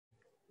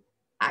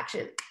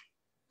action.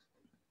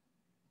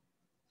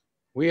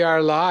 We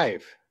are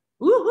live.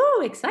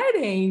 Woohoo,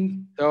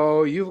 exciting.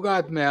 So you've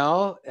got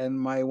Mel and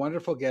my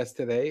wonderful guest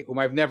today, whom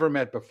I've never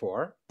met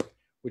before,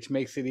 which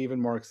makes it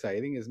even more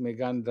exciting, is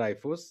Megane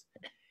Dreyfuss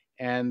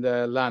and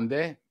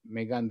Lande,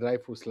 Megane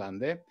Dreyfuss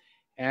Lande.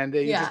 And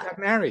you just got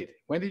married.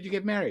 When did you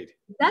get married?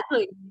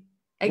 Exactly.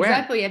 When?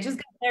 I just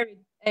got married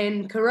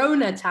in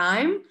Corona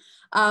time.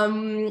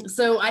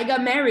 So I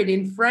got married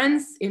in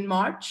France in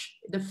March,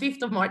 the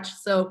 5th of March.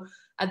 So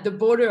at the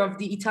border of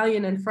the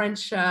Italian and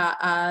French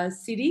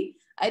city.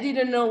 I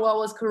didn't know what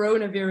was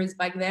coronavirus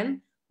back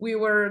then. We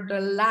were the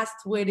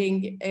last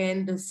wedding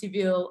in the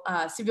civil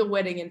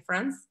wedding in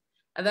France.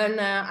 And then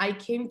I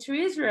came to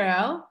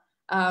Israel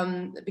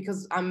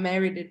because I'm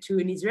married to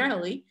an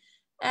Israeli.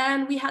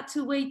 And we had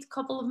to wait a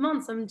couple of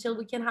months until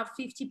we can have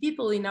 50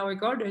 people in our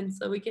garden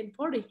so we can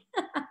party.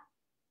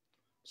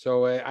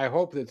 So I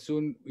hope that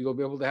soon you'll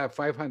be able to have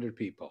 500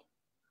 people.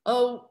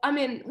 Oh, I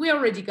mean, we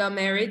already got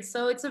married,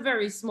 so it's a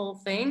very small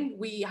thing.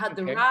 We had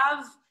the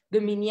Rav, the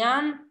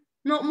Minyan,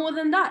 not more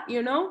than that,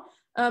 you know?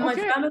 My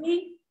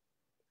family,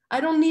 I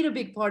don't need a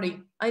big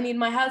party. I need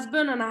my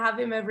husband and I have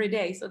him every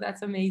day, so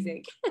that's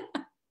amazing.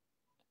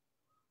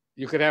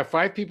 You could have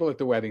 5 people at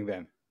the wedding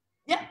then.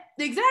 Yeah,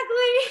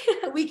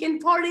 exactly. We can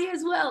party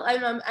as well.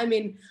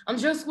 I'm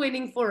just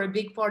waiting for a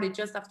big party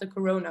just after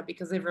Corona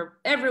because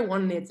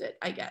everyone needs it,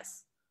 I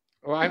guess.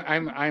 Well,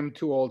 I'm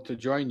too old to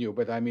join you,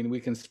 but I mean, we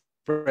can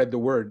spread the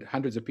word.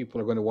 Hundreds of people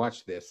are going to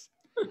watch this.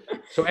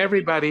 So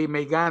everybody,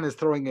 Megane is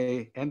throwing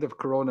a end of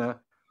Corona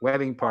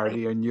wedding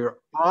party, and you're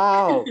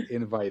all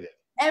invited.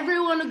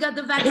 Everyone who got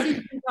the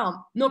vaccine can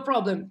come, no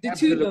problem. The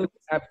 2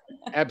 doses.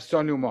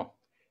 Absolument.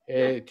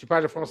 Tu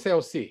parles français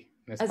aussi,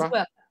 n'est-ce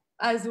pas?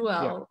 As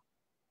well.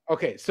 Yeah.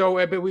 Okay, so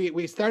but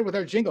we start with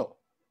our jingle.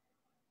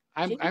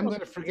 I'm going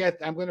to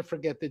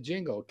forget the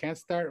jingle. Can't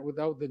start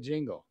without the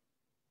jingle.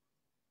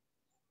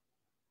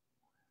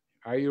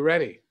 Are you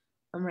ready?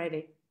 I'm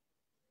ready.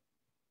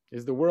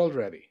 Is the world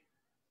ready?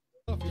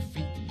 Off your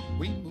feet,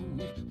 we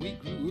move, we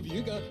groove,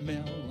 you got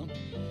Mel.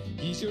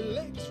 Ease your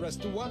legs,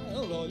 rest a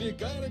while, all you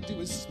gotta do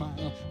is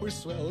smile. We're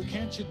swell,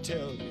 can't you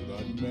tell you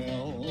got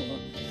Mel?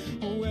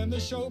 When the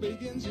show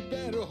begins, you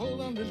better hold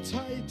on real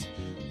tight,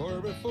 or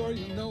before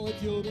you know it,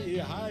 you'll be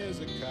high as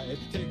a kite.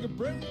 Take a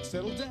break,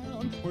 settle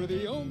down, we're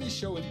the only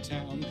show in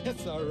town.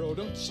 SRO,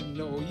 don't you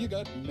know you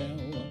got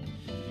Mel?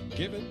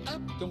 Give it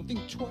up, don't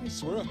think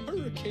twice, we're a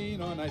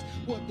hurricane on ice.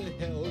 What the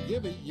hell,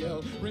 give a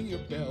yell, ring your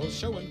bell,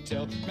 show and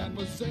tell.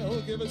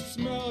 Mademoiselle, give a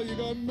smell, you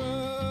got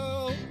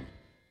Mel.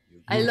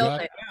 I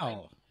love it.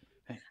 Mel.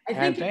 I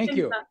think thank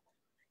you.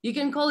 You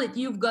can call it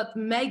You've Got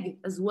Meg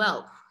as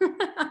well.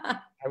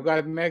 I've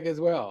got Meg as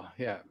well,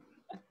 yeah.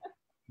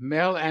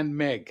 Mel and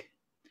Meg.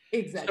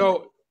 Exactly.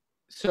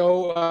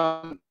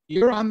 So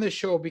you're on the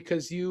show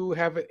because you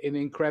have an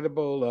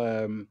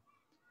incredible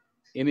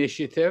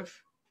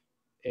initiative.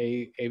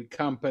 A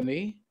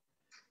company.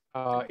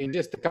 In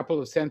just a couple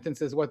of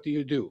sentences, what do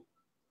you do?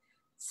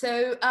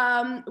 So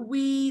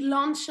we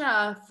launched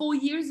 4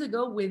 years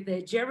ago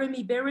with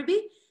Jeremy Berube,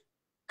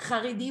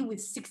 Haredi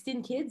with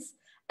 16 kids,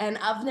 and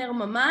Avner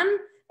Maman,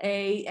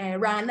 a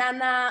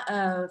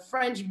Ra'anana,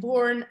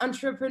 French-born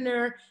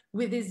entrepreneur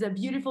with his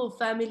beautiful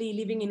family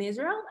living in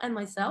Israel, and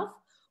myself.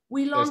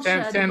 We launched.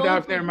 Send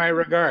Avner my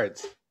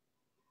regards.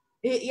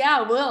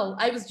 Yeah, well,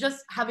 I was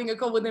just having a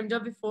call with him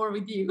just before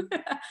with you.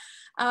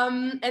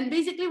 And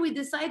basically, we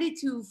decided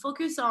to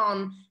focus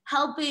on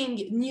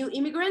helping new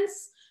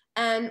immigrants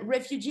and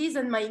refugees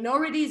and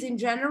minorities in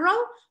general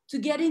to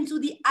get into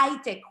the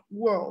high-tech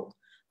world.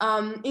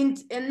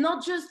 And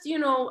not just, you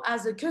know,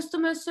 as a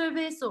customer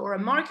service or a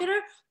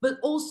marketer, but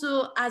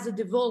also as a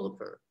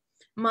developer.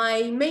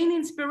 My main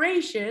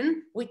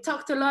inspiration, we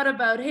talked a lot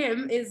about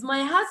him, is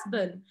my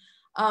husband.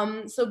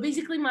 So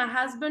basically, my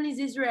husband is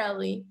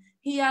Israeli.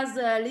 He has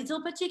a little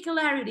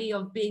particularity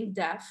of being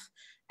deaf,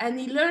 and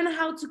he learned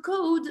how to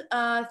code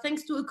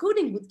thanks to a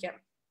coding bootcamp,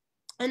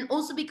 and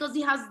also because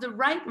he has the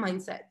right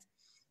mindset.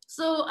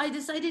 So I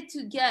decided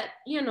to get,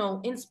 you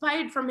know,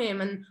 inspired from him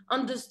and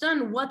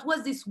understand what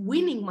was this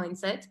winning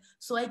mindset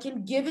so I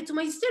can give it to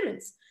my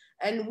students.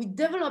 And we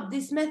developed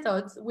this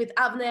method with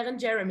Avner and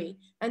Jeremy.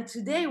 And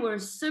today we're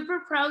super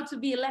proud to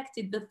be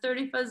elected the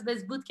 31st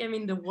best bootcamp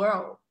in the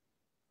world.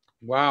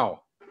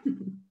 Wow.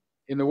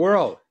 In the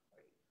world?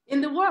 In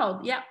the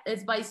world, yeah.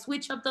 It's by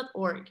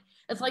switchup.org.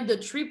 It's like the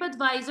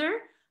TripAdvisor,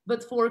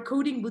 but for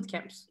coding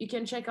bootcamps. You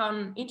can check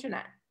on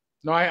internet.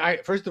 No, I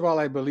first of all,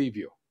 I believe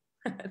you.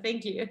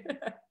 Thank you.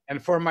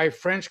 And for my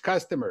French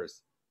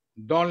customers,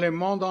 dans le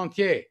monde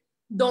entier.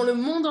 Dans le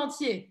monde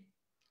entier.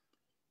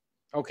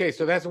 Okay,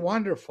 so that's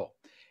wonderful.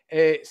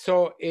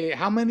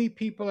 How many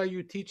people are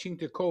you teaching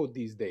to code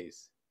these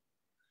days?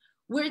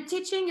 We're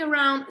teaching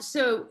around,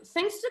 so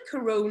thanks to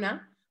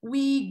Corona,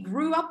 we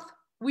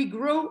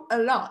grow a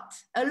lot.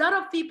 A lot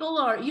of people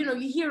are, you know,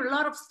 you hear a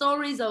lot of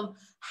stories of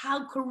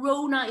how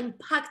Corona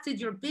impacted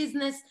your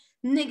business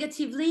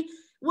negatively.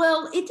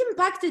 Well, it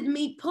impacted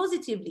me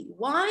positively.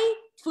 Why?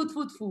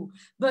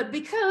 But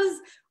because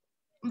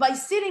by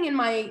sitting in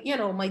my,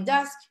 my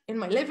desk in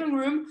my living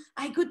room,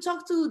 I could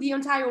talk to the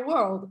entire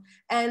world.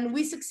 And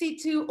we succeed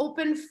to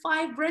open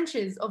 5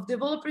 branches of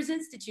Developers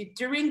Institute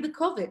during the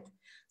COVID.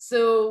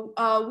 So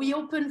we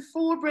opened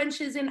 4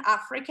 branches in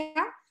Africa,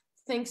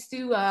 thanks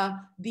to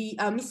the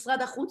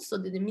Misrad Achutz, so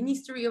the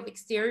Ministry of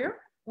Exterior.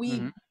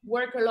 We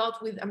work a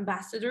lot with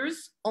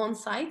ambassadors on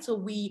site. So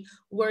we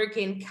work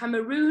in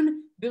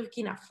Cameroon,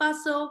 Burkina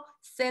Faso,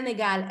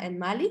 Senegal, and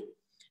Mali.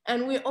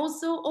 And we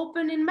also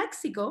open in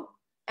Mexico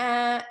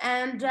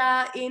and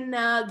in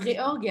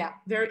Georgia,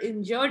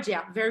 in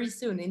Georgia, very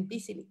soon, in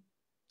Pisili.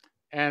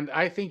 And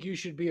I think you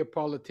should be a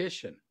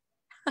politician.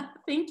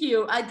 Thank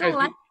you. I don't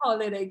like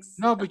politics.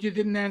 No, but you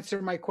didn't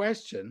answer my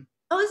question.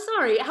 Oh,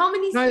 sorry. How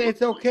many? No,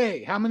 it's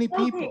okay. How many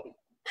people? Okay.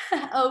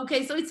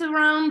 Okay, so it's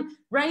around,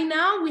 right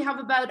now we have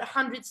about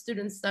 100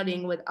 students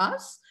studying with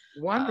us.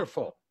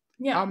 Wonderful.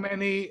 Yeah. How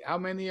many are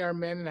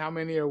men and how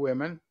many are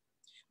women?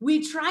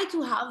 We try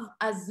to have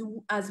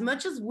as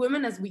much as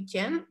women as we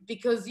can,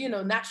 because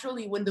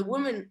naturally when the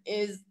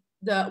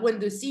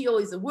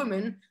CEO is a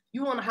woman,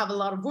 you want to have a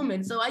lot of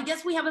women. So I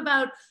guess we have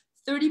about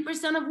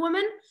 30% of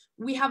women.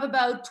 We have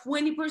about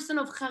 20%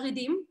 of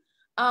Haredim.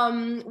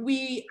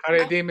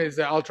 Haredim is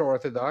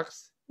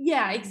ultra-Orthodox.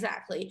 Yeah,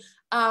 exactly.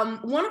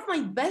 One of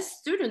my best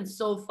students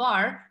so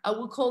far, I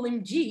will call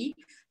him G,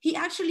 he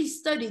actually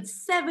studied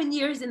 7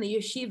 years in the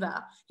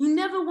yeshiva. He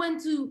never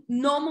went to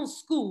normal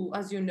school,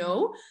 as you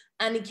know,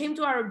 and he came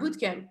to our boot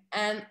camp,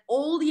 and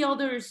all the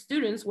other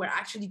students were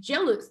actually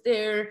jealous.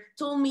 They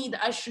told me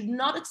that I should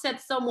not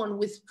accept someone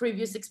with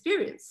previous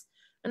experience.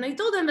 And I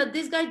told them that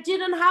this guy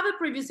didn't have a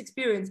previous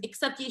experience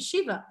except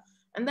yeshiva.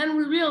 And then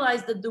we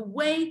realized that the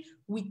way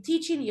we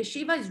teach in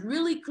yeshiva is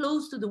really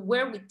close to the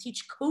where we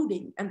teach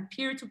coding and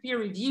peer-to-peer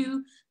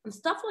review and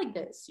stuff like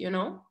this,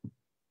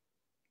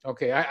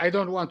 Okay, I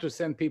don't want to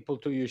send people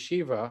to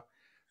yeshiva.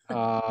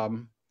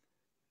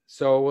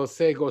 So we'll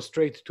say go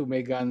straight to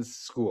Megane's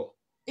school.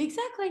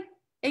 Exactly.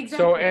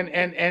 So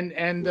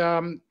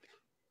and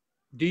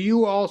do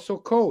you also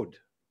code?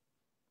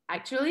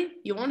 Actually,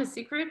 you want a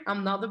secret?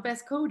 I'm not the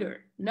best coder.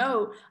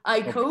 No,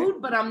 I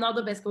code, but I'm not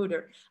the best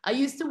coder. I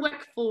used to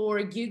work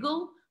for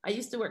Google. I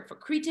used to work for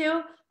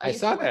Criteo. I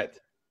saw that.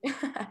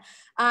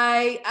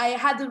 I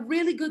had a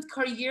really good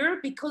career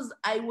because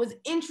I was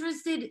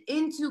interested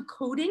into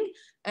coding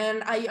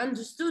and I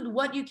understood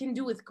what you can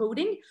do with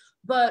coding.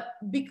 But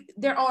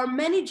there are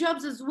many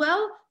jobs as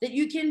well that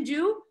you can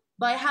do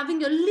by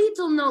having a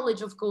little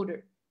knowledge of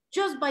coder.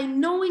 Just by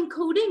knowing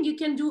coding, you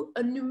can do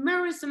a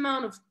numerous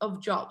amount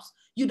of jobs.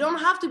 You don't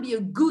have to be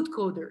a good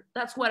coder.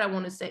 That's what I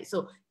want to say.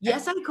 So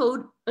yes, I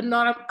code, but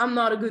I'm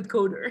not a good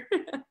coder.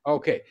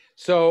 Okay,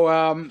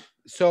 so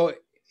so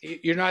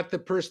you're not the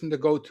person to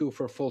go to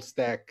for full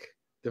stack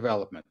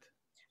development.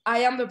 I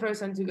am the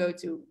person to go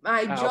to.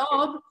 My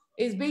job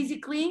is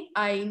basically,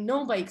 I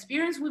know by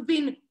experience, we've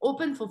been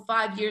open for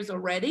 5 years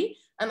already,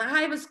 and I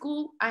have a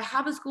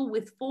school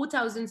with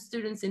 4,000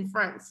 students in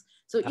France.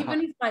 So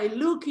even if I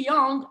look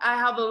young, I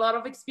have a lot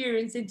of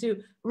experience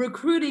into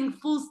recruiting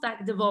full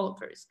stack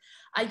developers.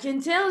 I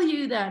can tell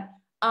you that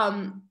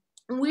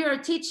we are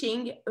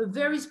teaching a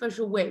very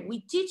special way.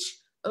 We teach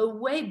a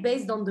way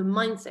based on the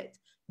mindset.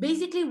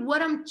 Basically,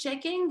 what I'm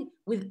checking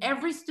with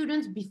every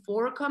student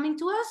before coming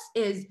to us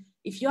is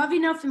if you have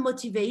enough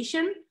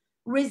motivation,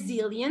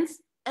 resilience,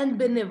 and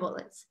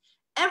benevolence.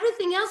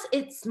 Everything else,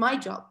 it's my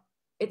job.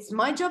 It's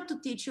my job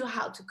to teach you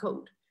how to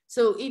code.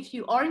 So if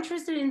you are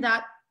interested in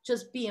that,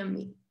 just PM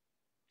me.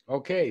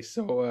 Okay,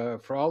 so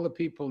for all the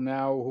people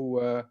now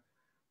who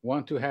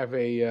want to have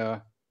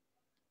a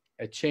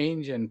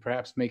change and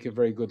perhaps make a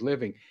very good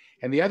living.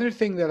 And the other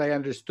thing that I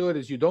understood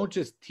is you don't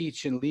just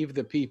teach and leave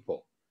the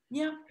people.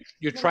 Yeah.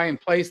 You try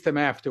and place them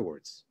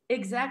afterwards.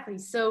 Exactly.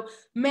 So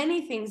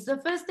many things. The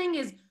first thing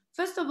is,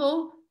 first of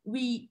all,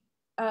 we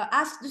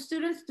ask the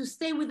students to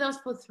stay with us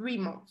for 3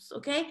 months,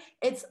 okay?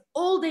 It's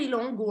all day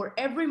long or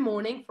every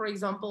morning, for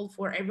example,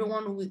 for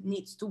everyone who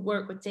needs to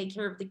work or take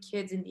care of the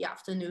kids in the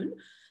afternoon.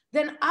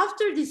 Then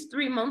after these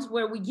 3 months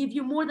where we give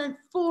you more than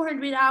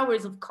 400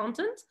 hours of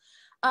content,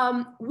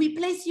 we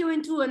place you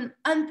into an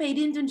unpaid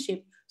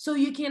internship so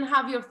you can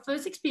have your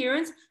first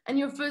experience and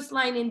your first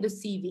line in the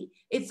CV.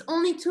 It's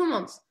only 2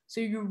 months, so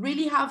you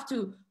really have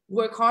to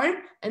work hard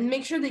and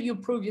make sure that you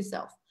prove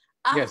yourself.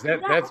 Yes,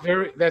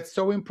 that's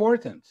so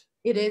important.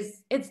 It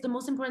is. It's the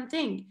most important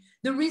thing.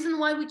 The reason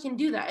why we can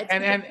do that.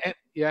 And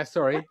yeah,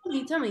 sorry.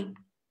 Tell me.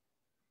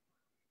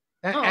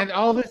 And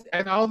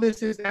all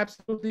this is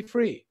absolutely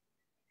free.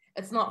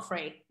 It's not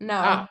free.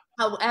 No.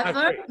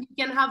 However, you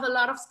can have a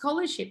lot of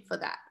scholarship for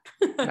that.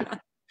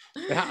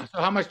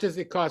 So how much does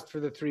it cost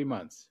for the 3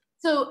 months?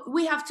 So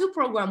we have 2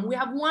 programs. We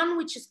have one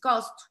which is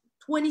cost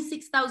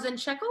 26,000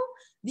 shekel.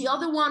 The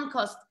other one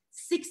costs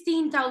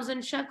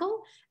 16,000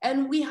 shekel,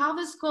 and we have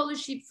a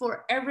scholarship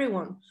for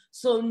everyone.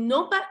 So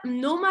no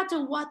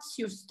matter what's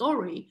your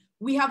story,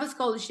 we have a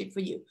scholarship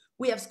for you.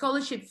 We have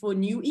scholarship for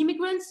new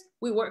immigrants.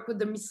 We work with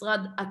the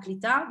Misrad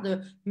Aklita,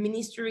 the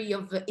Ministry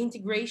of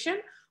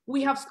Integration.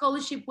 We have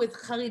scholarship with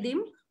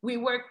Haredim. We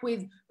work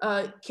with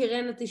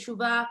Keren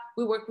Teshuva,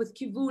 we work with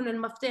Kivun and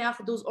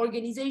Mafteach, those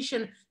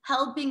organizations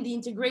helping the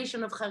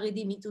integration of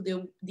Haredim into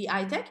the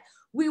high-tech.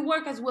 We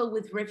work as well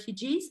with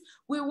refugees.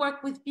 We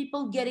work with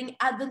people getting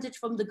advantage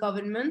from the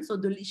government, so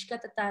the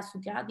Lishkat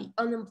HaTa'asuka, the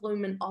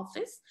unemployment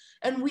office.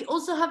 And we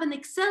also have an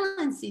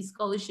excellency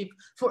scholarship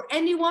for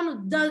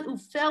anyone who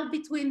fell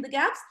between the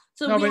gaps.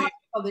 So No, we but have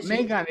scholarship.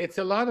 Megane, it's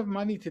a lot of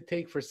money to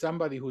take for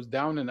somebody who's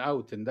down and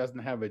out and doesn't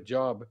have a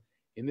job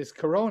in this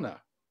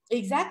corona.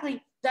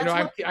 Exactly.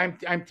 That's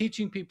I'm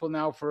teaching people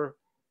now for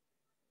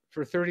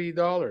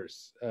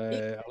 $30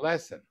 a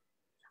lesson.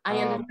 I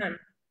understand.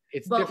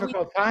 It's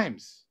difficult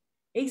times.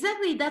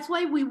 Exactly. That's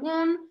why we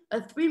won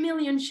a 3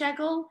 million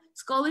shekel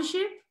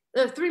scholarship,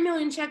 a 3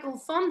 million shekel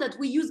fund that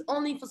we use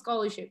only for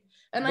scholarship.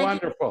 And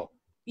wonderful.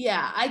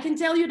 I can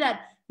tell you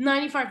that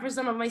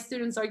 95% of my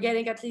students are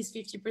getting at least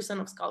 50%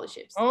 of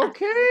scholarships.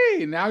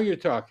 Okay, now you're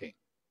talking.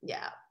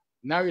 Yeah.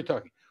 Now you're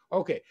talking.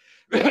 Okay,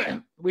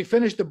 we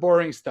finished the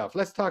boring stuff.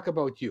 Let's talk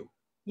about you.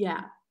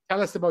 Yeah.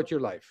 Tell us about your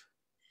life.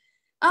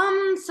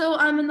 So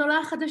I'm an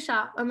Ola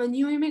Chadasha. I'm a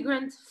new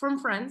immigrant from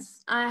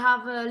France. I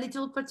have a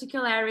little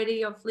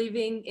particularity of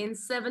living in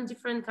 7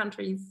 different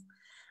countries.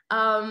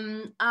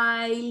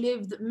 I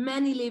lived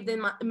many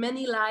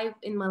lives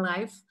in my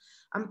life.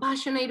 I'm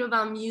passionate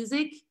about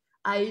music.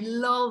 I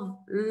love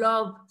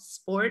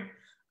sport.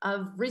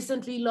 I've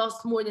recently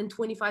lost more than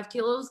 25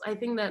 kilos. I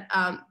think that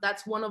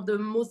that's one of the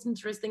most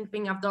interesting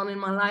things I've done in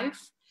my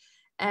life.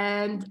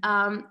 And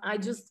I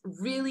just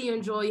really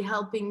enjoy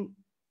helping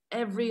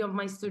every of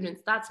my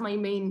students. That's my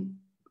main,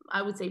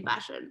 I would say,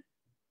 passion.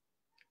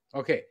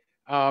 Okay.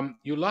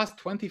 You lost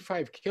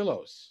 25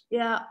 kilos.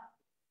 Yeah,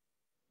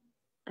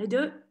 I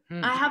do.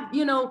 I have,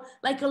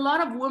 like a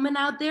lot of women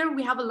out there,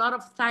 we have a lot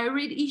of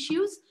thyroid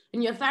issues,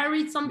 and your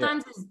thyroid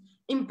sometimes is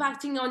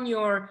impacting on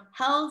your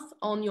health,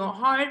 on your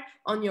heart,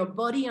 on your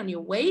body, on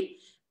your weight.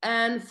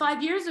 And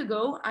 5 years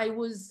ago, I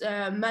was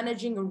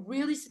managing a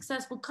really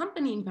successful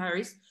company in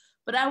Paris,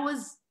 but I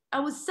was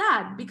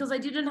sad because I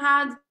didn't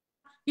have,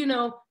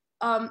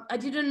 I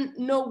didn't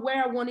know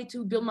where I wanted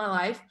to build my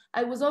life.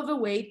 I was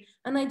overweight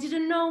and I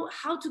didn't know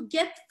how to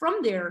get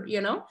from there,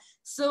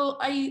 So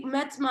I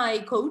met my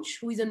coach,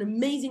 who is an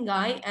amazing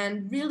guy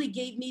and really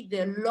gave me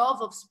the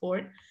love of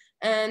sport.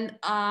 And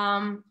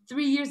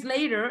 3 years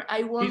later,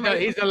 I won.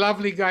 He's a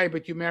lovely guy,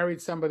 but you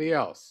married somebody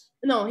else.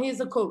 No, he's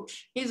a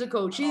coach.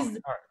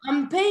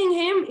 I'm paying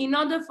him in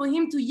order for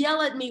him to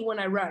yell at me when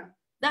I run.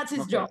 That's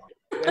his job.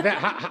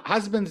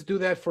 Husbands do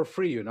that for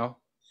free,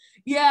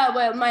 Yeah,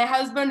 well, my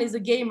husband is a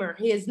gamer.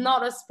 He is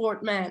not a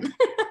sport man.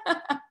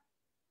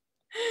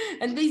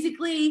 And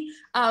basically,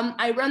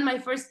 I ran my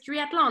first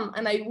triathlon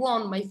and I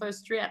won my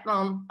first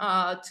triathlon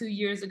 2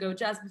 years ago,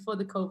 just before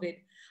the COVID.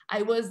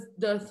 I was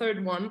the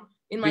third one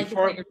in my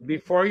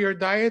before your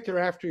diet or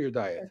after your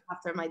diet?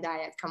 After my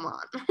diet, come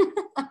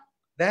on.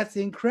 That's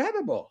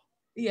incredible.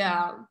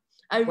 Yeah,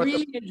 I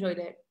really enjoyed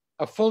it.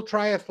 A full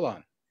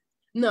triathlon?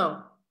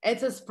 No,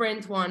 it's a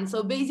sprint one.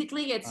 So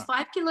basically, it's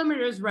 5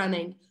 kilometers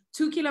running,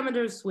 2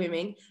 kilometers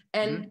swimming,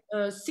 and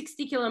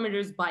 60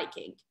 kilometers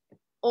biking.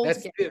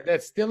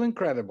 That's still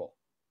incredible.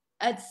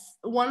 It's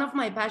one of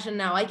my passion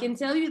now. I can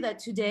tell you that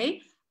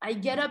today I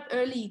get up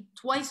early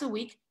twice a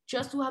week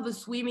just to have a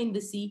swim in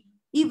the sea.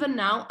 Even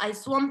now, I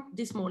swam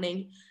this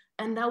morning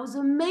and that was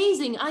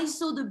amazing. I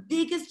saw the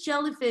biggest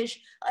jellyfish.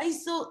 I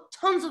saw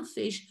tons of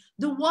fish.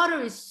 The water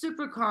is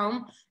super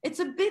calm. It's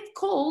a bit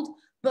cold,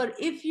 but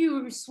if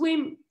you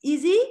swim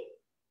easy,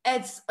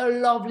 it's a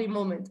lovely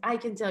moment, I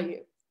can tell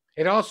you.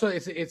 It also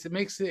it's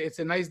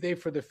a nice day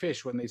for the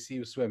fish when they see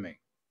you swimming.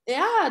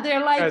 Yeah,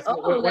 they're like,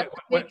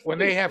 when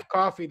they have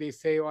coffee, they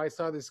say, "Oh, I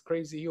saw this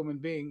crazy human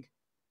being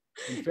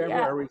in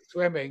February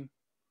swimming."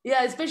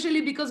 Yeah,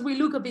 especially because we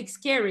look a bit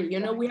scary.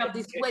 We have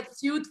this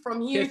wetsuit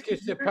from here to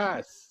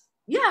here.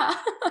 Yeah,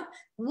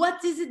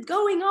 what is it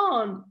going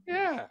on?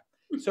 Yeah.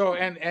 So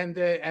and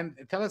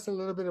tell us a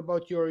little bit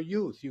about your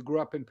youth. You grew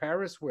up in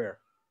Paris, where?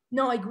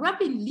 No, I grew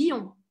up in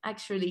Lyon,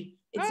 actually.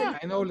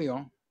 I know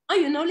Lyon. Oh,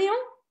 you know Lyon?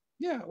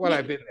 Yeah, well,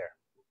 I've been there.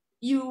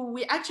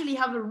 We actually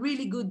have a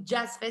really good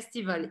jazz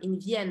festival in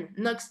Vienne,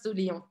 next to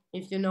Lyon,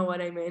 if you know what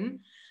I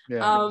mean.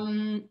 Yeah.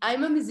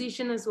 I'm a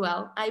musician as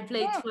well. I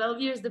played 12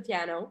 years the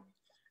piano.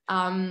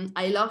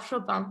 I love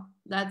Chopin.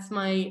 That's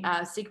my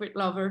secret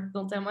lover.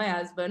 Don't tell my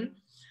husband.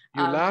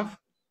 You love?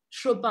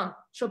 Chopin.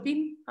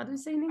 Chopin? How do you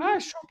say in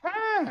English?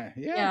 Chopin.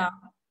 Yeah.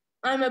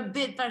 I'm a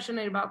bit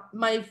passionate about.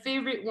 My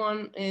favorite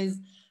one is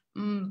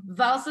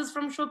valses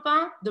from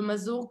Chopin, the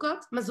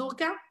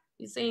mazurka.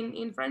 You say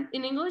in French,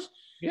 in English,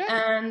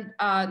 and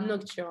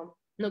Nocturne.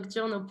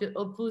 Nocturne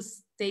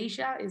Opus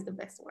Teisha is the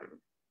best one.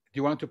 Do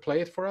you want to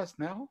play it for us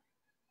now?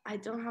 I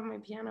don't have my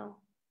piano.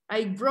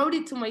 I brought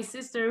it to my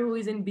sister who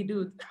is in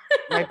Bidud.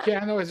 My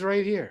piano is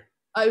right here.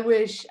 I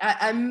wish.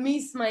 I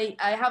miss my.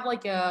 I have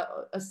like a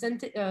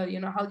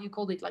how do you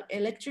call it? Like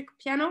electric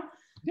piano.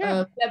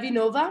 Yeah.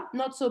 Clavinova,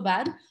 not so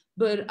bad,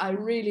 but I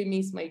really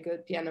miss my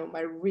good piano,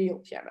 my real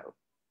piano.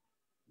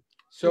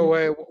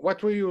 So,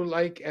 what were you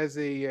like as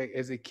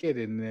a kid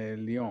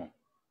in Lyon?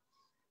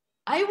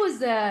 I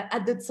was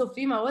at the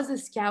Tsofim. I was a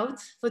scout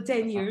for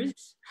 10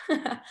 years.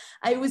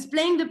 I was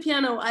playing the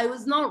piano. I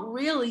was not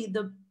really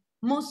the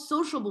most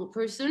sociable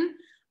person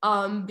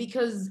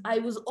because I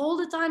was all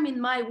the time in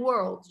my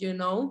world, you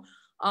know.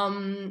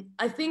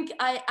 I think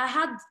I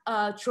had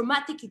a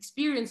traumatic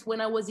experience when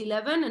I was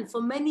 11. And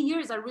for many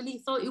years, I really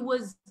thought it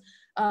was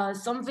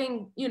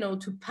something, you know,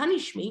 to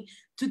punish me.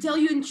 To tell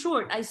you in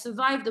short, I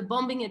survived a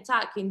bombing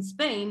attack in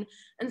Spain.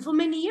 And for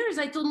many years,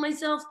 I told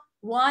myself,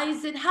 why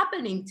is it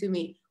happening to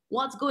me?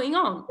 What's going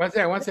on? One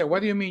second, one second.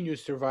 What do you mean you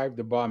survived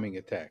the bombing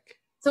attack?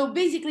 So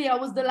basically, I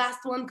was the last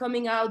one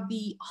coming out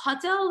the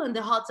hotel, and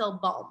the hotel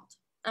bombed.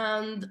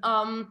 And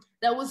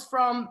that was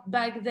from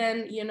back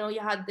then, you know,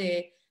 you had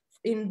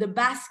in the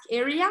Basque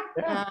area,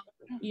 Yeah.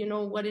 you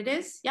know what it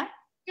is? Yeah.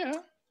 Yeah.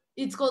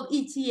 It's called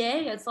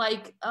ETA. It's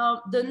like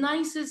the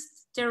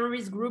nicest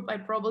terrorist group I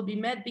probably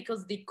met,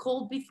 because they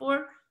called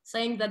before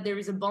saying that there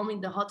is a bomb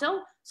in the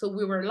hotel. So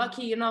we were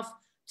lucky enough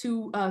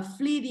to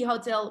flee the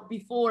hotel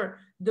before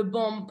the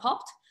bomb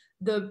popped.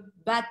 The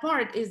bad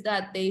part is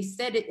that they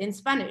said it in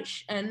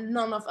Spanish, and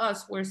none of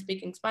us were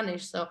speaking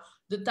Spanish. So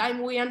the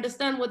time we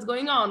understand what's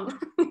going on,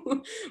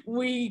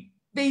 we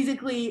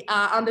basically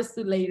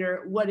understood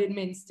later what it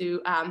means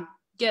to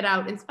get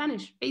out in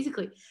Spanish,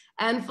 basically.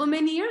 And for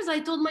many years, I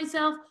told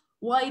myself,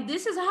 why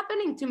this is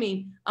happening to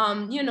me?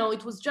 You know,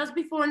 it was just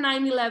before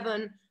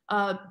 9/11.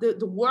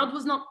 The world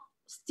was not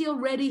still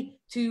ready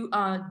to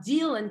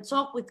deal and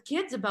talk with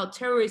kids about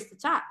terrorist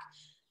attack.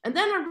 And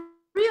then I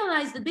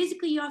realized that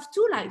basically you have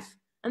two lives.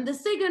 And the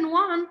second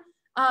one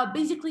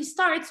basically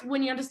starts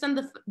when you understand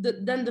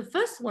then the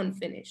first one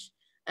finished.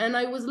 And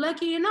I was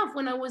lucky enough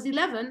when I was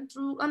 11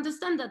 to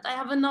understand that I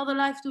have another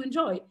life to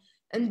enjoy.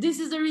 And this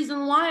is the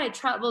reason why I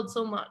traveled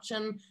so much.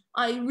 And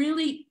I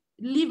really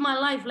live my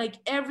life like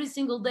every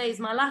single day is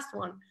my last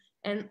one.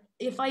 And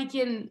if I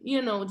can,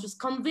 you know, just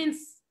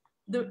convince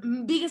the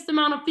biggest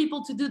amount of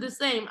people to do the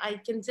same, I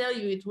can tell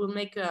you it will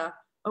make a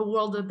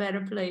world a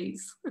better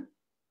place.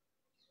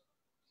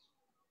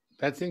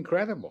 That's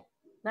incredible.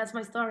 That's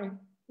my story.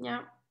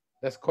 Yeah.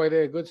 That's quite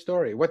a good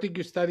story. What did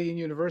you study in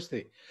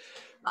university?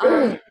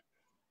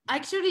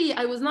 Actually,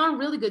 I was not a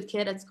really good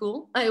kid at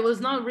school. I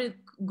was not a really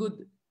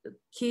good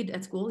kid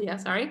at school. Yeah,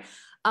 sorry.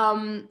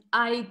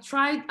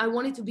 I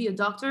wanted to be a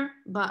doctor,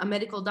 but a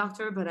medical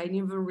doctor, but I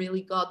never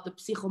really got the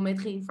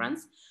psychometry in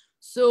France.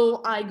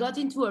 So I got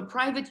into a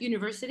private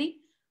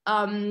university,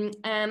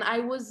 and I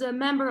was a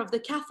member of the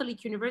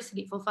Catholic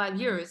University for 5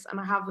 years. And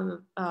I have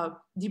a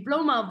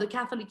diploma of the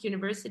Catholic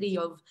University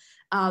of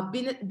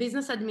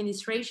Business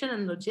Administration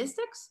and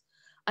Logistics.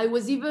 I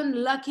was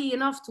even lucky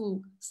enough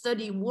to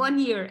study 1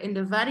 year in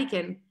the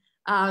Vatican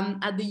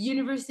at the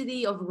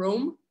University of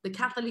Rome, the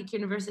Catholic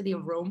University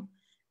of Rome,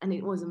 and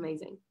it was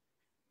amazing.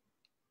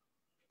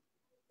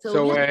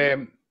 So,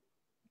 yeah,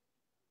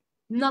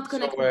 not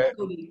connected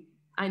fully.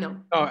 I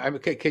know. Oh, I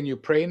mean, can you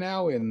pray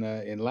now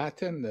in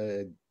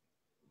Latin?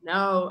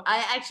 No,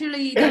 I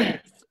actually.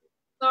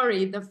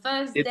 Sorry, the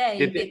first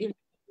day.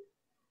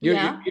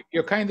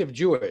 You're kind of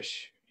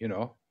Jewish, you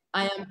know.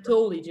 I am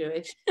totally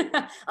Jewish.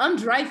 I'm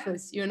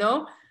Dreyfuss, you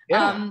know.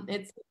 Yeah.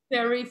 It's a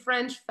very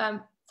French,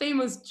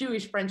 famous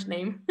Jewish French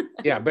name.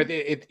 Yeah, but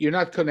you're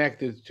not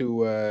connected to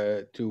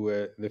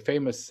the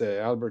famous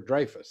Albert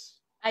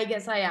Dreyfuss. I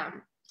guess I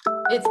am.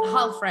 It's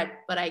Alfred,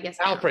 but I guess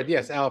Alfred.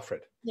 Yes,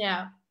 Alfred.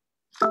 Yeah.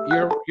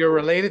 You're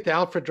related to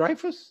Alfred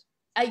Dreyfuss?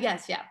 I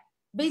guess, yeah.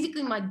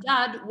 Basically, my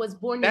dad was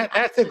born.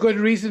 That's a good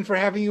reason for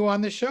having you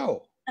on the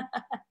show.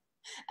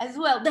 As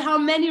well, there are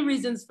many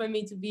reasons for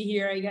me to be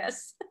here, I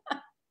guess.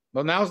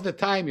 Well, now's the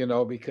time, you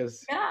know,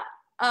 because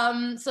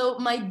so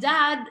my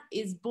dad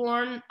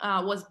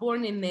was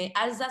born in the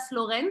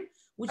Alsace-Lorraine,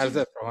 which is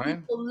the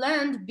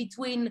land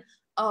between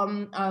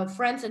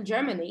France and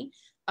Germany.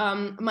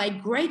 My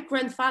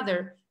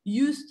great-grandfather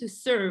used to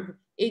serve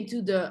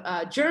into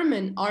the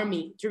German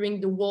army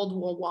during the World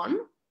War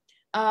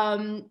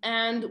I.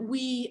 And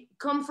we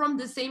come from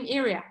the same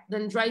area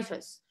than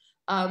Dreyfuss.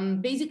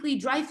 Basically,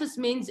 Dreyfuss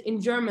means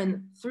in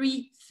German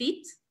 3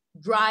 feet,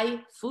 dry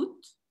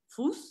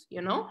Fuß,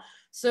 you know.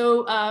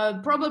 So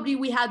probably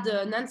we had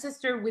an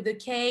ancestor with a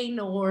cane,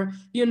 or,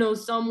 you know,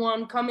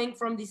 someone coming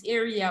from this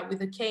area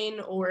with a cane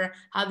or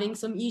having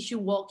some issue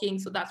walking.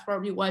 So that's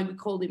probably why we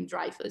called him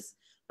Dreyfuss.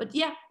 But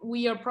yeah,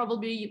 we are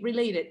probably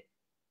related.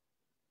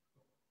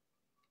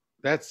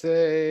 That's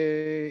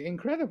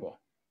incredible.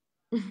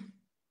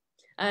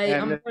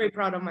 I'm very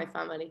proud of my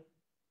family.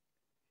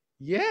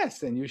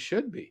 Yes, and you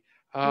should be.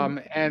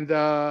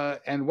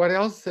 And what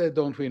else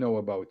don't we know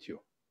about you?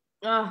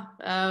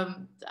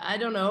 I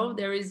don't know.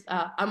 There is.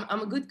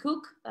 I'm a good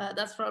cook.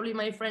 That's probably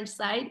my French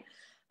side.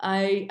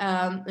 I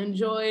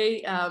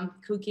enjoy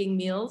cooking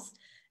meals,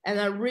 and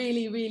I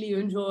really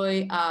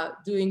enjoy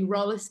doing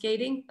roller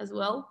skating as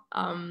well.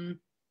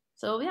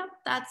 So yeah,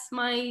 that's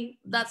my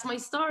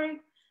story.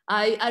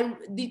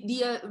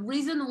 The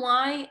reason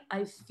why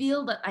I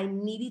feel that I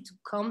needed to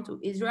come to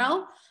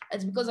Israel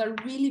is because I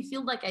really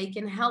feel like I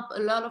can help a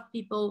lot of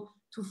people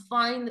to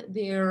find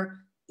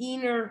their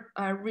inner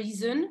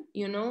reason,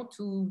 you know,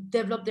 to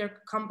develop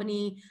their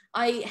company.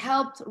 I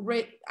helped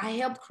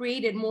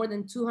created more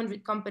than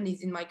 200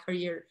 companies in my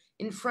career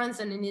in France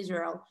and in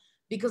Israel,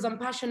 because I'm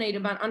passionate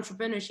about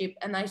entrepreneurship,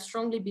 and I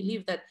strongly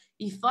believe that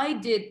if I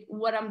did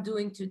what I'm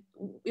doing today,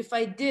 if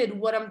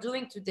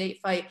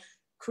I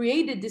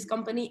created this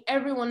company,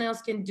 everyone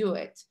else can do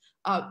it.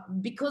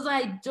 Because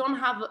I don't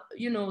have,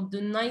 you know,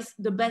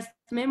 the best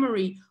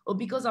memory, or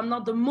because I'm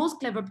not the most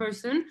clever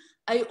person,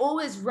 I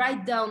always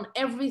write down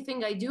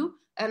everything I do,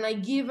 and I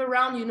give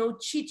around, you know,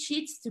 cheat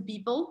sheets to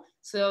people.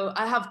 So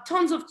I have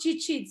tons of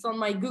cheat sheets on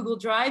my Google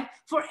Drive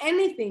for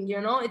anything,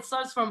 you know. It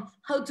starts from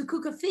how to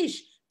cook a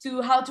fish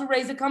to how to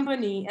raise a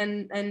company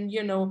and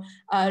you know,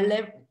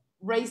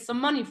 raise some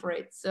money for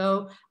it.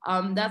 So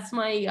that's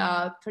my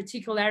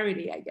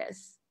particularity, I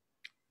guess.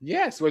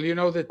 Yes, well, you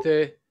know that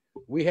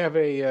we have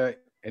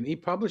an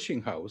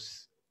e-publishing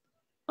house,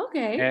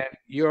 Okay. and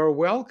you're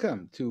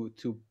welcome to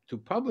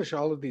publish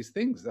all of these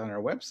things on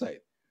our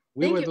website.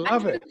 We Thank would you.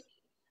 love Actually, it.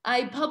 I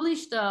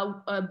published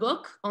a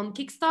book on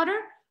Kickstarter.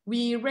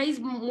 We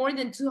raised more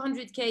than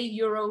 200k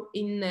euro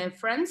in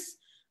France.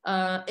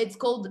 It's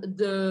called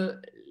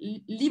the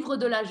Livre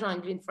de la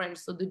Jungle in French,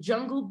 so the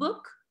Jungle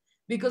Book,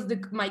 because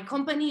my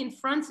company in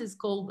France is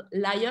called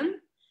Lion.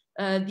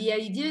 The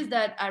idea is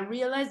that I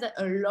realized that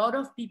a lot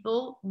of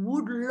people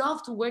would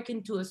love to work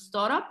into a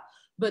startup,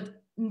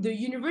 but the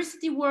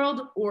university world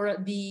or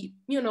the,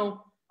 you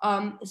know,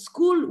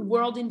 school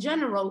world in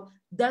general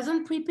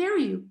doesn't prepare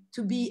you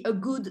to be a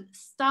good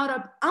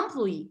startup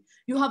employee.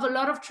 You have a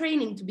lot of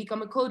training to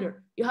become a coder.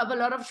 You have a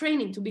lot of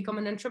training to become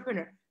an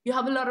entrepreneur. You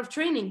have a lot of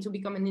training to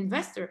become an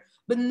investor,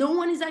 but no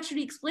one is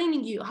actually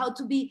explaining you how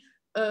to be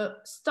a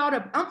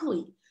startup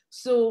employee.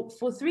 So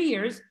for 3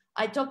 years,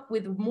 I talked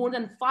with more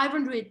than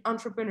 500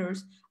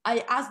 entrepreneurs.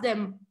 I asked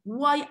them,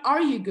 why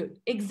are you good?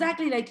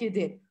 Exactly like you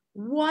did.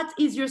 What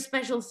is your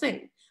special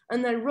thing?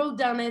 And I wrote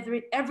down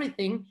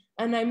everything,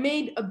 and I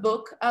made a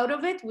book out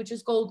of it, which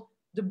is called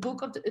the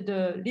book of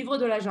the Livre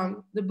de la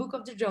Jungle, the book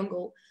of the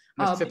jungle.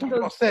 C'est en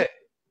français.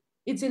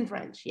 It's in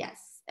French,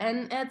 yes,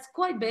 and it's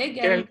quite big.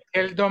 Quel, And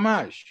quel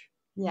dommage.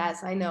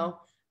 yes, I know.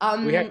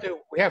 We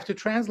have to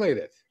translate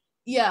it.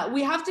 Yeah,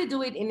 we have to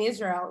do it in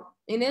Israel.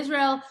 In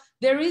Israel,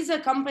 there is a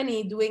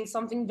company doing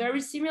something very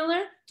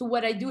similar to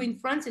what I do in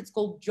France. It's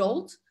called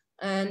Jolt.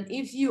 And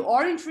if you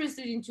are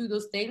interested into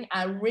those things,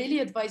 I really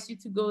advise you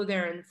to go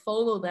there and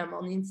follow them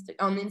on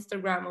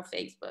Instagram or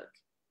Facebook.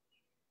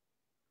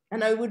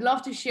 And I would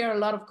love to share a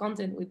lot of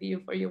content with you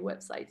for your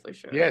website, for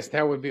sure. Yes,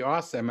 that would be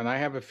awesome. And I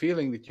have a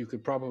feeling that you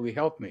could probably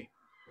help me.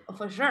 Oh,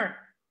 for sure.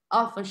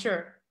 Oh, for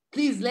sure.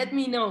 Please let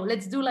me know.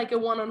 Let's do like a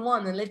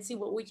one-on-one and let's see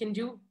what we can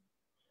do.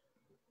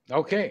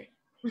 Okay.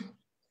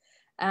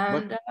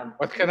 And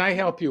what can I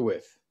help you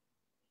with?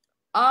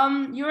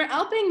 You're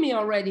helping me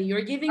already.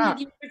 You're giving me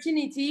the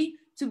opportunity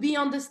to be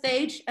on the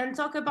stage and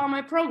talk about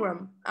my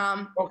program.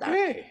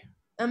 Okay.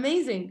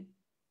 Amazing.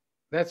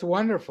 That's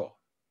wonderful.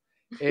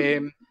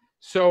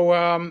 So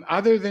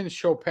other than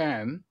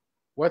Chopin,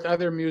 what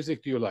other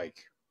music do you like?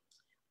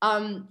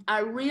 I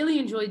really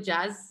enjoy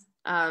jazz.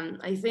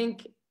 I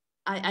think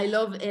I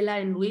love Ella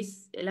and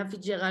Louis, Ella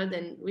Fitzgerald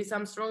and Louis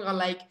Armstrong are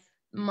like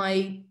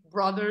my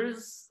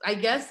brothers, I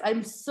guess.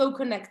 I'm so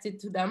connected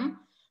to them.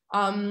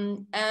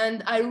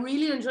 And I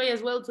really enjoy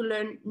as well to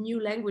learn new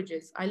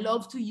languages. I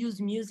love to use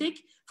music.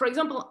 For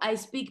example, I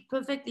speak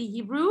perfectly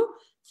Hebrew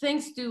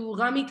thanks to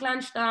Rami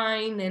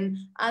Kleinstein and,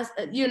 as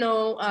you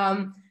know,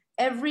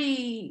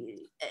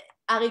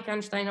 Arik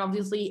Einstein,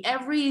 obviously,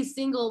 every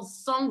single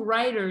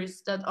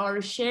songwriters that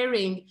are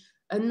sharing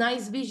a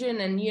nice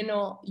vision and, you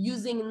know,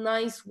 using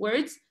nice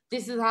words.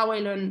 This is how I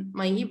learn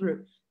my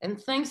Hebrew. And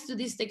thanks to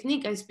this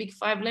technique, I speak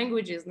 5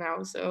 languages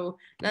now. So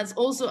that's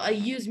also, I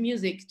use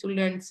music to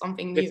learn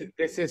something new.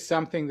 This is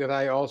something that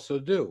I also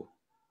do.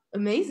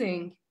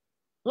 Amazing.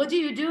 What do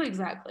you do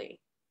exactly?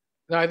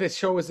 No, this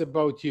show is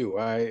about you.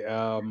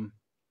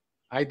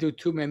 I do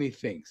too many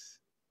things.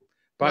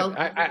 But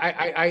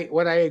well,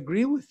 what I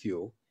agree with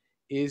you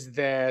is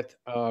that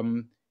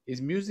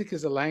music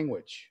is a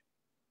language.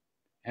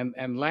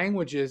 And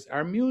languages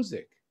are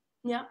music.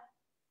 Yeah.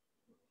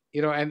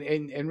 You know,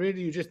 and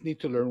really you just need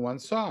to learn one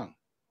song.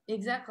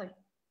 Exactly.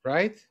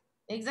 Right?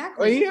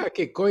 Exactly. Olha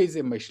que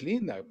coisa mais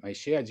linda, mais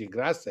cheia de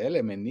graça, ela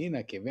é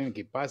menina que vem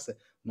que passa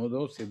no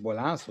doce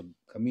balanço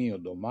caminho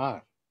do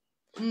mar.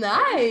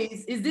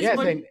 Nice. Is this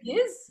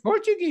Portuguese?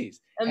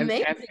 Portuguese.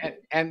 Amazing.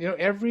 And you know,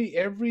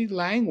 every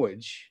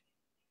language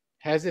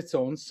has its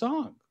own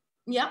song.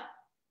 Yeah.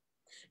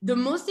 The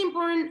most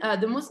important,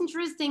 the most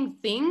interesting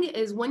thing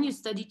is when you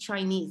study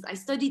Chinese. I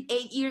studied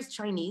 8 years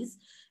Chinese,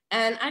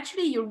 and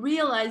actually you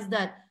realize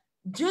that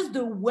just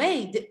the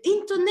way, the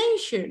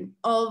intonation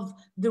of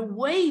the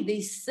way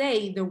they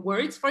say the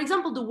words, for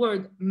example, the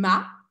word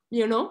ma,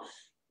 you know,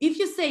 if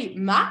you say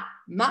ma,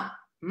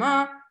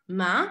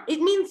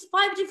 it means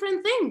 5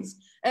 different things.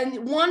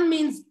 And one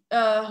means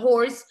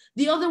horse,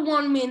 the other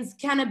one means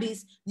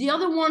cannabis, the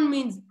other one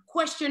means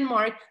question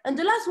mark, and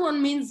the last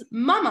one means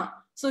mama.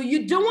 So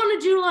you don't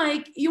want to do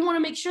like, you want to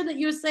make sure that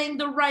you're saying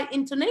the right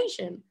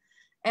intonation.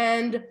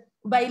 And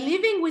by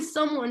living with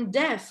someone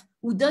deaf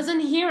who doesn't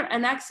hear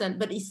an accent,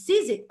 but he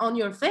sees it on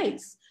your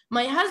face,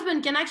 my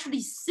husband can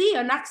actually see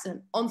an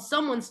accent on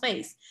someone's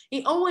face.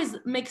 He always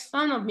makes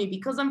fun of me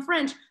because I'm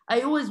French. I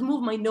always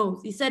move my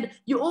nose. He said,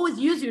 you always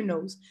use your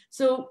nose.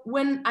 So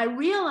when I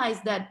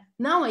realized that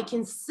now I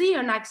can see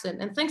an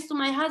accent, and thanks to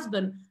my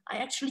husband, I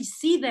actually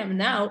see them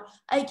now,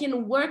 I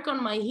can work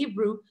on my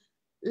Hebrew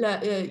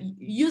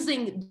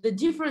using the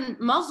different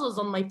muscles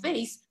on my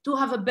face to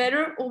have a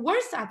better or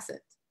worse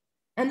accent.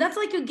 And that's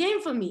like a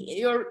game for me.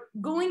 You're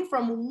going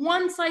from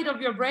one side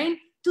of your brain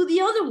to the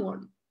other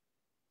one.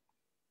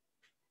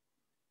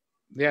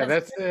 Yeah,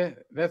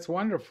 that's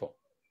wonderful.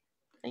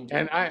 Thank you.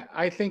 And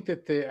I think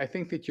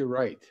that you're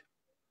right.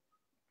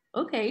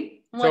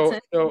 Okay. What's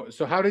it?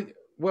 So how did,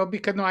 well,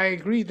 because no, I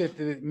agree that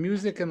the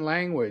music and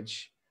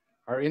language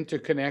are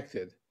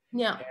interconnected.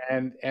 Yeah.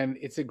 And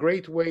it's a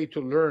great way to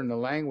learn the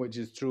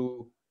languages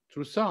through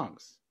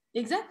songs.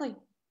 Exactly.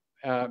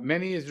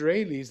 Many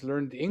Israelis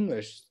learned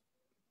English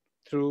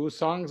through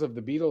songs of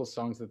the Beatles,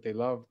 songs that they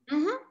loved.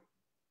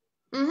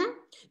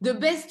 The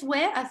best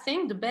way, I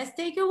think, the best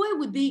takeaway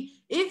would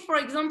be if, for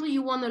example,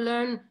 you want to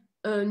learn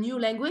a new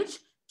language,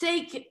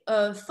 take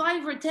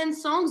 5 or 10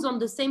 songs on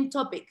the same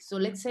topic. So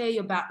let's say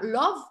about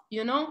love,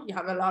 you know, you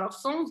have a lot of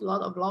songs, a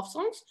lot of love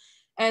songs.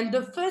 And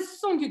the first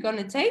song you're going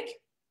to take,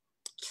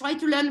 try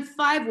to learn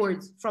 5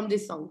 words from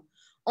this song.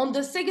 On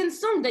the second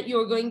song that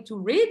you're going to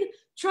read,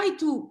 try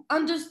to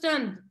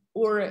understand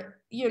or,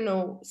 you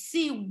know,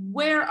 see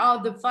where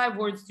are the 5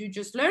 words you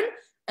just learned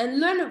and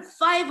learn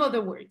 5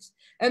 other words.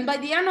 And by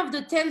the end of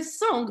the 10th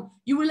song,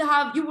 you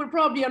will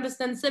probably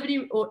understand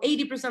 70 or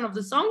 80% of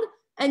the song,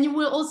 and you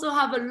will also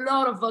have a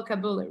lot of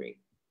vocabulary.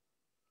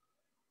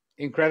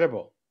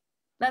 Incredible.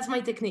 That's my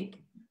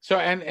technique. So,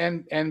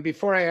 and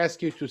before I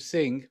ask you to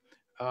sing,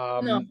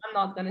 no, I'm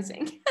not gonna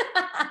sing. Do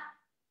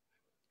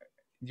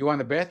you want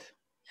to bet?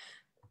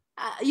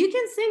 You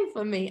can sing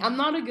for me. I'm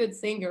not a good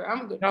singer.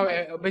 I'm good.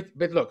 No,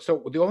 but look.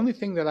 So the only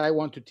thing that I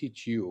want to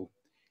teach you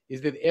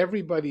is that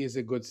everybody is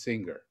a good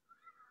singer.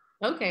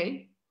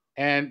 Okay.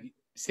 And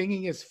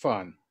singing is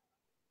fun.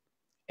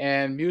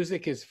 And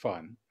music is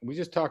fun. We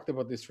just talked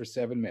about this for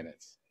 7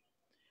 minutes.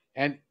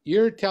 And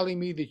you're telling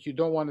me that you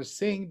don't want to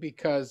sing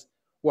because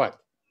what?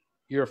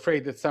 You're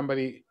afraid that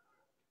somebody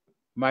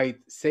might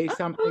say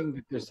something,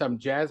 that there's some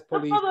jazz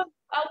police.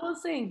 I will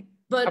sing.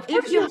 But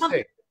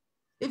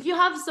if you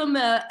have some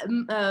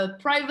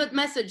private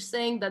message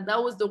saying that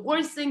was the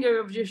worst singer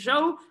of your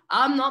show,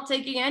 I'm not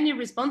taking any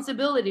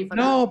responsibility for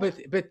that. No, but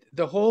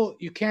the whole,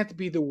 you can't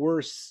be the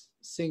worst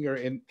singer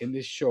in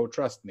this show,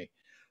 trust me.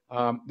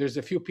 There's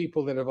a few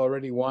people that have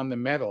already won the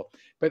medal,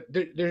 but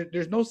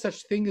there's no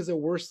such thing as a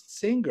worst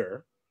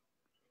singer.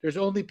 There's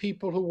only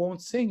people who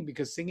won't sing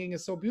because singing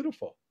is so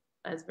beautiful.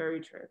 That's very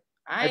true.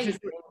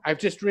 I've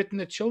just written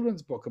a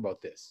children's book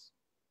about this,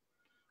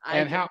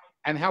 and how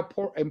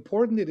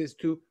important it is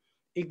to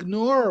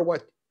ignore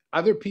what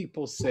other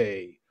people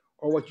say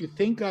or what you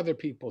think other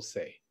people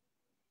say,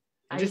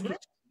 and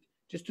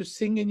just to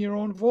sing in your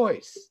own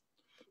voice.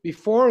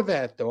 Before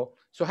that, though,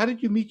 so how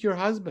did you meet your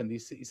husband?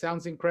 He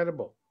sounds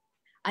incredible.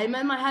 I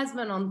met my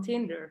husband on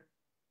Tinder.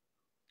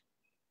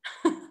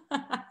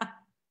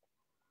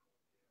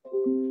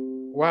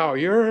 Wow,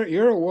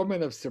 you're a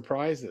woman of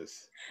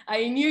surprises.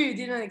 I knew you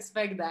didn't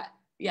expect that.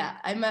 Yeah,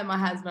 I met my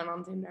husband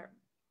on Tinder.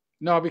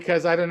 No,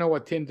 because I don't know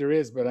what Tinder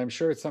is, but I'm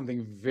sure it's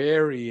something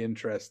very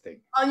interesting.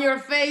 On your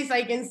face,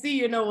 I can see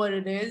you know what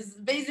it is.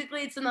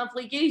 Basically, it's an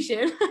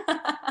application.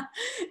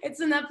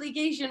 It's an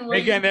application where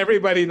again,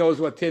 everybody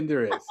knows what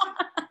Tinder is.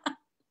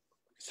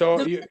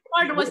 So the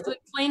part was to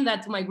explain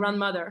that to my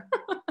grandmother.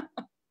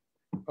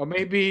 Or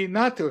maybe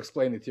not to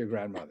explain it to your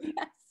grandmother.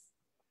 Yes.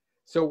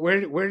 So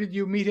where did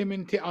you meet him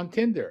on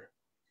Tinder?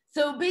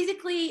 So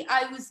basically,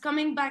 I was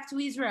coming back to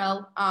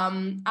Israel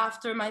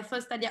after my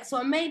first Aliyah. So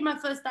I made my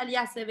first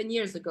Aliyah 7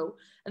 years ago.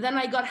 And then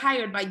I got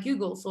hired by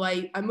Google. So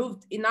I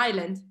moved in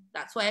Ireland.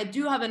 That's why I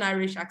do have an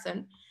Irish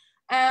accent.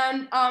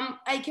 And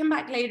I came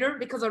back later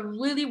because I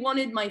really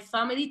wanted my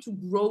family to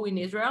grow in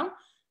Israel.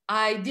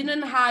 I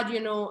didn't have,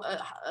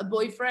 a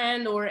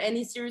boyfriend or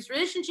any serious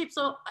relationship.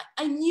 So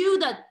I knew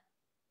that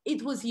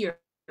it was here.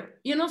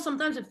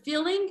 Sometimes a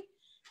feeling.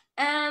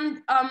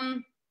 And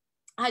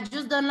I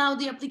just done now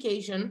the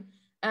application,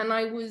 and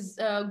I was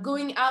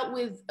going out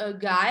with a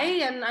guy,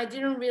 and I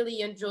didn't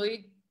really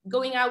enjoy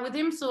going out with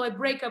him. So I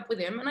break up with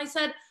him. And I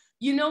said,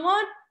 you know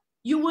what?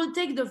 You will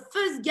take the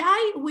first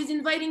guy who is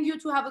inviting you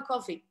to have a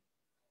coffee.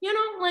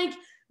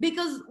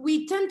 Because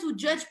we tend to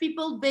judge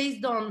people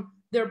based on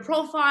their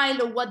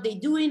profile or what they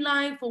do in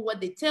life or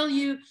what they tell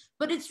you.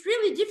 But it's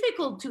really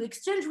difficult to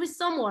exchange with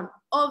someone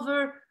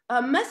over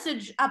a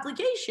message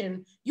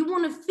application. You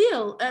want to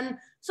feel, and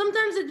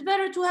sometimes it's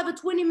better to have a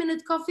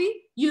 20-minute coffee,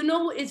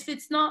 if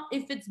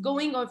it's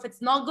going or if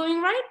it's not going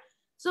right.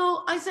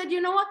 So I said, you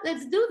know what,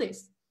 let's do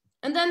this.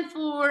 And then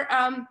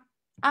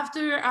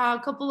after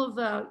a couple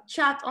of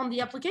chat on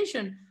the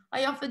application,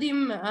 I offered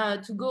him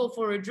to go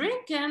for a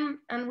drink,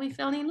 and we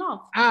fell in love.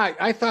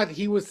 I thought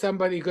he was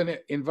somebody going to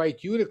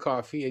invite you to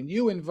coffee, and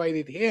you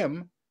invited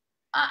him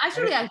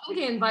Actually, I think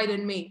he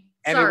invited me.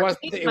 And Sorry,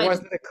 it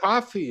wasn't a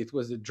coffee, it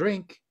was a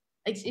drink.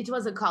 It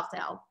was a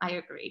cocktail. I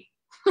agree.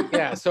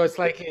 Yeah, so it's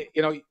like,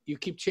 you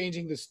keep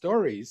changing the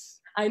stories.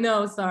 I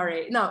know.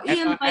 Sorry. No,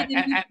 he invited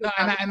me.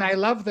 And I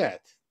love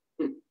that.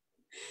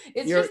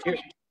 It's just like,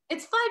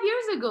 it's 5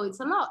 years ago. It's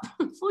a lot.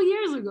 4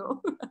 years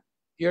ago.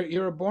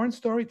 You're a born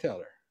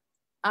storyteller.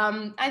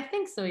 I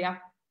think so. Yeah.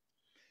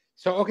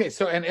 So okay,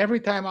 and every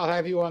time I'll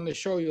have you on the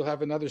show, you'll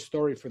have another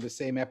story for the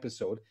same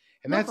episode,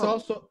 and that's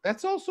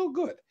also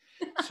good.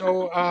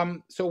 So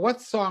so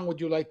what song would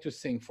you like to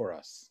sing for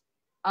us?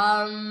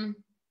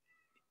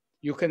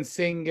 You can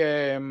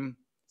sing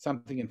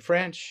something in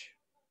French.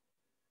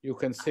 You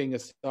can sing a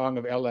song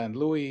of Ella and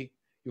Louis.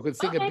 You can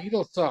sing a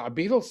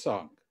Beatles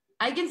song.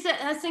 I can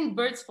sing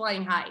 "Birds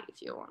Flying High"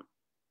 if you want.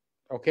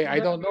 Okay, I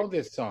don't know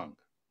this song.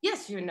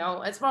 Yes, you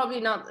know. It's probably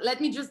not.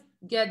 Let me just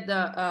get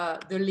the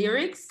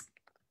lyrics.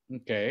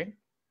 Okay.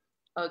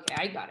 Okay,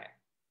 I got it.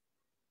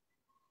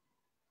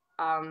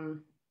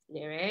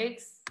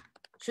 Lyrics.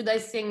 Should I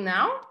sing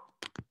now?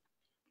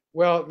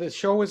 Well, the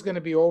show is going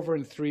to be over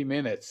in 3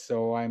 minutes,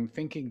 so I'm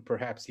thinking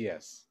perhaps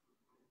yes.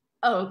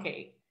 Oh,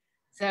 okay.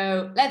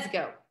 So let's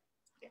go.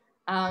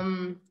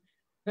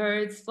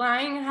 Birds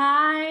flying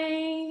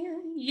high,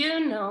 you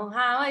know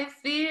how I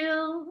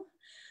feel.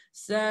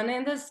 Sun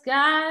in the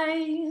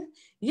sky,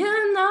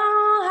 you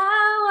know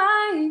how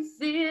I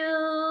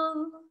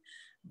feel.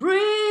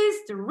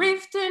 Breeze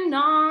drifting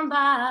on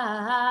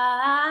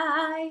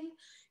by,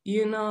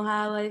 you know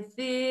how I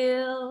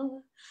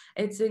feel.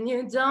 It's a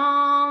new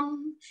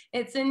dawn,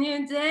 it's a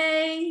new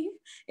day,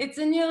 it's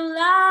a new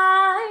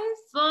life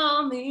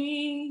for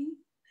me,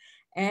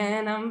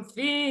 and I'm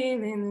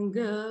feeling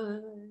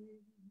good.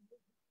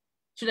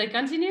 Should I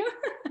continue?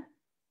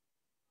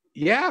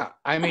 Yeah,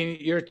 I mean,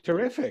 you're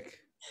terrific.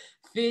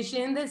 Fish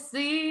in the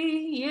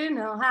sea, you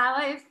know how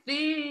I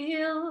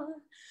feel.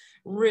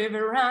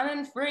 River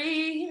running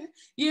free,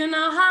 you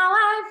know how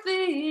I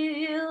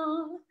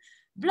feel.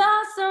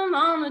 Blossom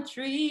on a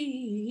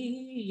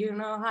tree, you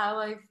know how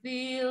I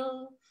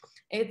feel.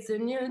 It's a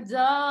new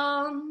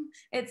dawn,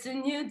 it's a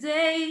new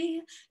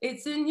day,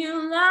 it's a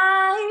new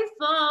life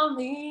for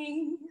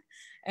me,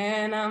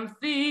 and I'm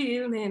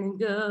feeling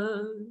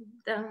good.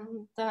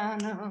 Dun, dun,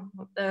 dun,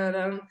 dun,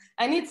 dun.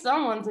 I need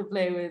someone to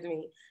play with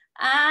me.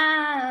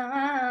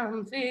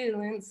 I'm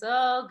feeling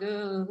so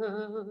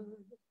good.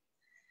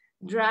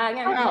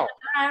 Dragon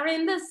fire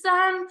in the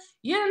sun,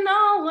 you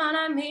know what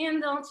I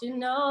mean, don't you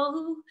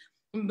know?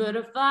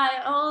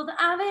 Butterfly old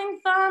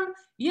having fun,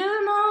 you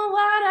know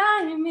what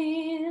I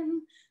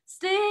mean.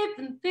 Sleep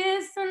in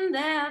peace and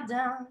they're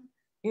down,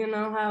 you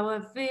know how I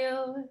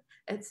feel.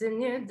 It's a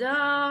new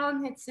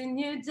dawn, it's a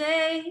new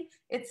day,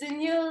 it's a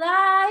new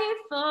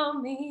life for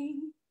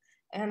me,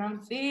 and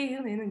I'm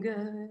feeling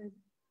good.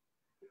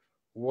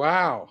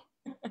 Wow.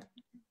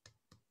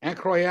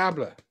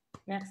 Incroyable.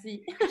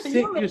 Merci.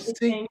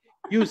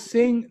 You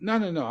sing.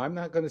 No, I'm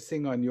not going to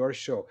sing on your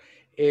show.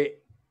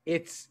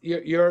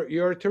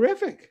 You're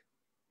terrific.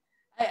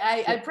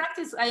 I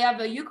practice. I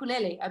have a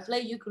ukulele. I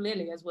play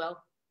ukulele as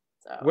well.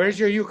 So where's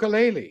your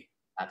ukulele?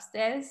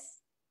 Upstairs.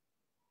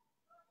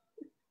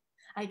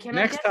 I cannot.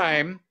 Next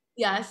time.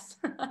 Yes.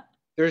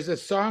 There's a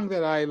song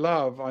that I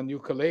love on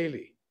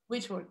ukulele.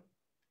 Which one?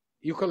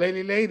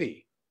 Ukulele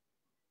Lady.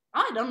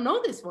 I don't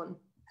know this one.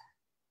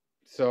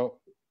 So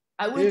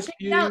I will check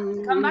it out.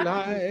 Come back.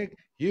 Like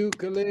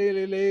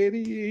ukulele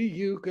lady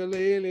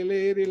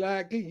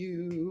like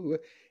you.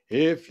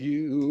 If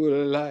you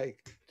like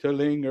to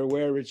linger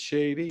where it's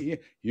shady,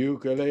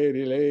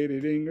 ukulele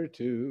lady linger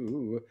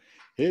too.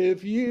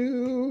 If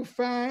you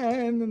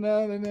find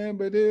another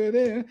number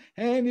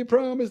and you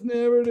promise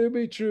never to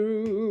be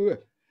true,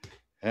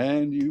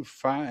 and you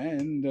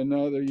find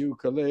another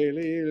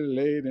ukulele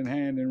laden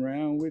handing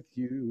around with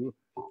you,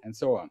 and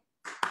so on.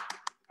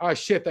 Oh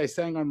shit! I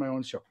sang on my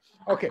own show.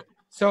 Okay,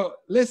 so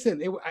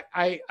listen,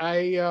 I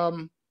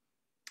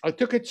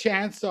took a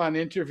chance on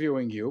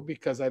interviewing you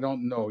because I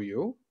don't know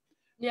you.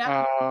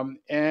 Yeah.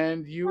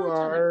 And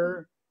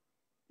you're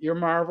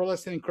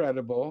marvelous and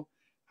incredible.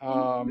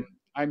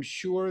 I'm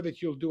sure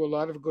that you'll do a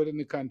lot of good in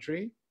the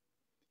country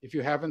if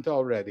you haven't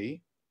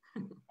already.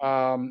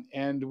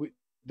 The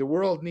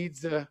world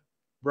needs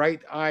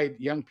bright-eyed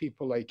young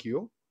people like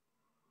you.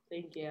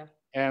 Thank you.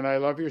 And I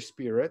love your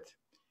spirit.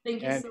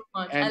 Thank you so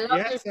much. I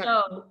love your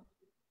show.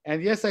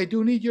 And yes, I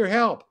do need your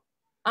help.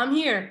 I'm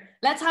here.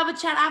 Let's have a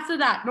chat after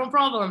that. No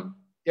problem.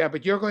 Yeah,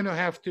 but you're going to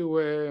have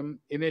to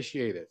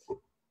initiate it.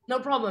 No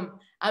problem.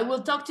 I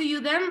will talk to you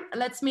then.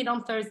 Let's meet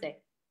on Thursday.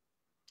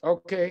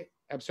 Okay,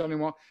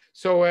 absolument.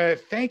 So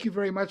thank you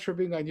very much for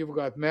being on You've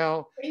Got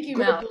Mel. Thank you,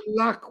 Mel. Good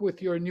luck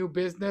with your new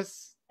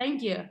business.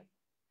 Thank you.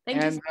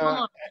 Thank you so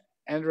much.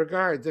 And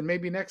regards. And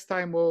maybe next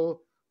time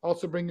we'll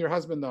also bring your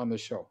husband on the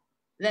show.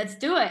 Let's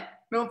do it.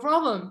 No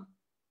problem.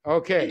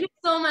 Okay. Thank you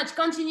so much.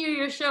 Continue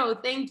your show.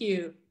 Thank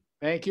you.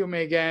 Thank you,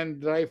 Megane.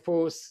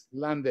 Dreyfuss,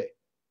 Lande.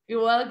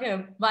 You're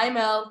welcome. Bye,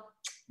 Mel.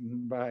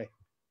 Bye.